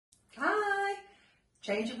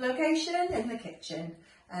Change of location in the kitchen.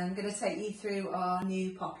 I'm going to take you through our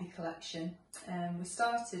new poppy collection. We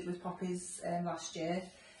started with poppies last year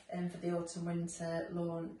for the autumn-winter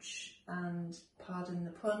launch, and pardon the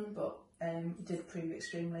pun, but did prove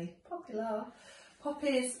extremely popular.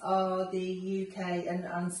 Poppies are the UK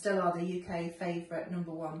and still are the UK favourite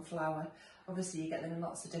 #1 flower. Obviously you get them in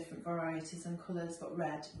lots of different varieties and colours, but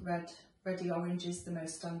reddy orange is the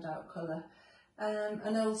most standout colour.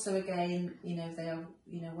 And also again, they are,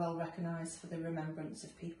 well recognised for the remembrance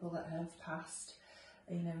of people that have passed,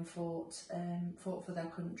 and fought for their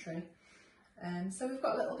country. So we've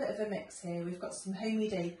got a little bit of a mix here. We've got some homey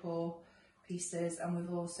decor pieces, and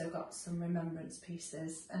we've also got some remembrance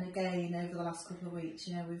pieces. And again, over the last couple of weeks,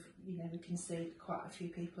 we can see quite a few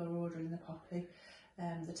people are ordering the poppy.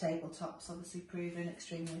 The tabletop's obviously proven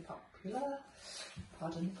extremely popular.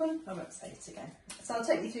 Pardon the pun, I won't say it again. So I'll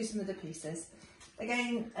take you through some of the pieces.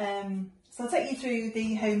 Again, so I'll take you through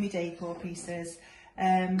the homey decor pieces.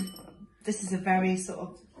 This is a very sort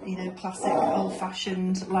of, classic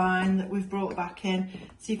old-fashioned line that we've brought back in.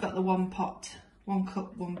 So you've got the one cup,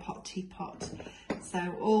 one pot teapot.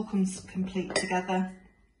 So all comes complete together.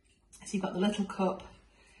 So you've got the little cup,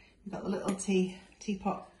 you've got the little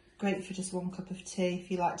teapot, great for just 1 cup of tea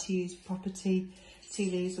if you like to use proper tea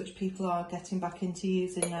leaves, which people are getting back into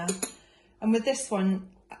using now. And with this one,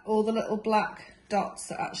 all the little black dots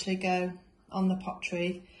that actually go on the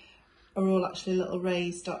pottery are all actually little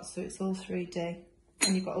raised dots, so it's all 3D.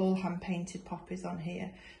 And you've got all hand painted poppies on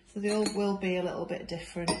here, so they all will be a little bit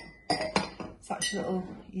different. It's actually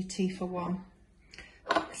your tea for one.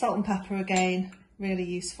 Salt and pepper again, really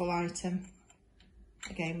useful item.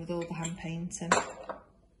 Again with all the hand painting.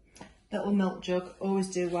 Little milk jug, always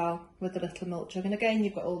do well with the little milk jug. And again,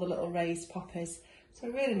 you've got all the little raised poppies. So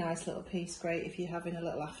a really nice little piece, great if you're having a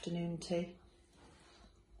little afternoon tea.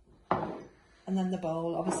 And then the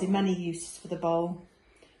bowl, obviously many uses for the bowl.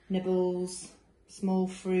 Nibbles, small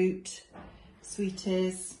fruit,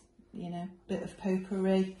 sweeties, bit of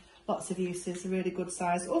potpourri, lots of uses, a really good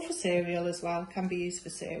size. Or for cereal as well, can be used for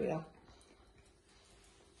cereal.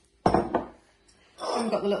 And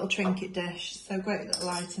we've got the little trinket dish, so great little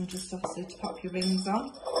item just obviously to pop your rings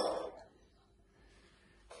on.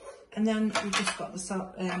 And then we've just got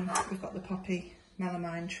the poppy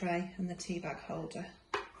melamine tray and the tea bag holder.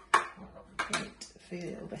 Great for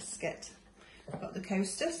your little biscuit. We've got the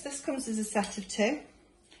coasters. This comes as a set of 2,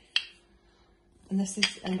 and this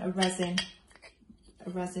is a resin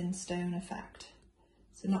stone effect.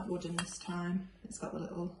 So not wooden this time. It's got the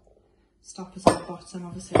little stoppers at the bottom,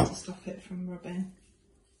 obviously to stop it from rubbing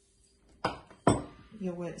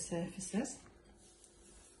your work surfaces.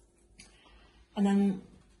 And then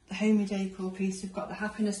the homey decor piece, we've got the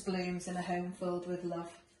happiness blooms in a home filled with love.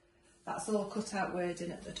 That's all cut out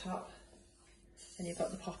wording at the top, and you've got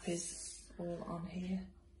the poppies all on here.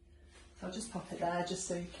 So I'll just pop it there just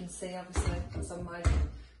so you can see. Obviously it's on my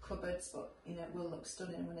cupboards, but it will look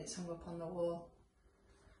stunning when it's hung up on the wall.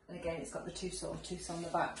 And again, it's got the 2 sawtooths on the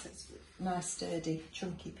back, so it's a nice sturdy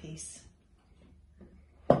chunky piece.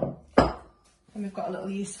 And we've got a little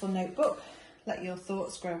useful notebook, let your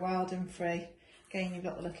thoughts grow wild and free. Again, you've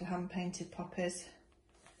got the little hand painted poppies,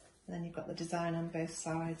 and then you've got the design on both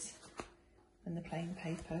sides, and the plain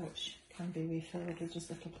paper, which can be refilled with just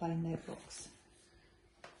little plain notebooks.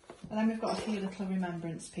 And then we've got a few little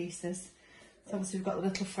remembrance pieces. So obviously we've got the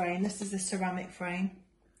little frame. This is a ceramic frame.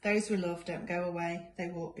 Those we love don't go away, they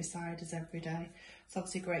walk beside us every day. It's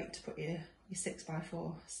obviously great to put your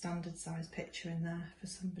 6x4 standard size picture in there for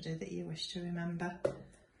somebody that you wish to remember.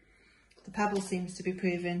 The pebble seems to be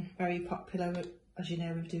proving very popular. As you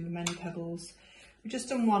know, we've done many pebbles. We've just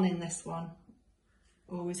done one in this one,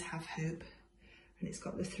 Always Have Hope, and it's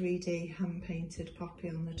got the 3D hand painted poppy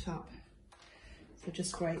on the top. So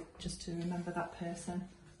just great just to remember that person.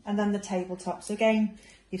 And then the tabletops, again,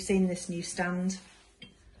 you've seen this new stand,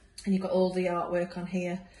 and you've got all the artwork on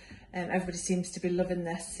here. Everybody seems to be loving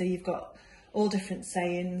this. So you've got all different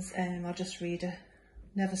sayings. I'll just read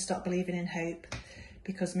never stop believing in hope,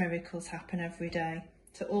 because miracles happen every day.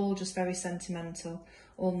 So all just very sentimental,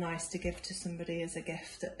 all nice to give to somebody as a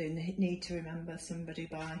gift that they need to remember somebody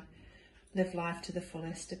by. Live life to the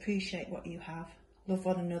fullest, appreciate what you have, love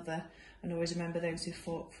one another, and always remember those who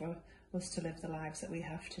fought for us to live the lives that we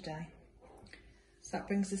have today. So that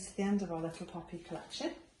brings us to the end of our little poppy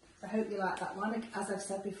collection. I hope you like that one. As I've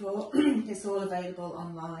said before, it's all available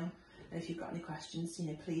online. And if you've got any questions,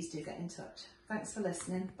 please do get in touch. Thanks for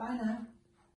listening. Bye now.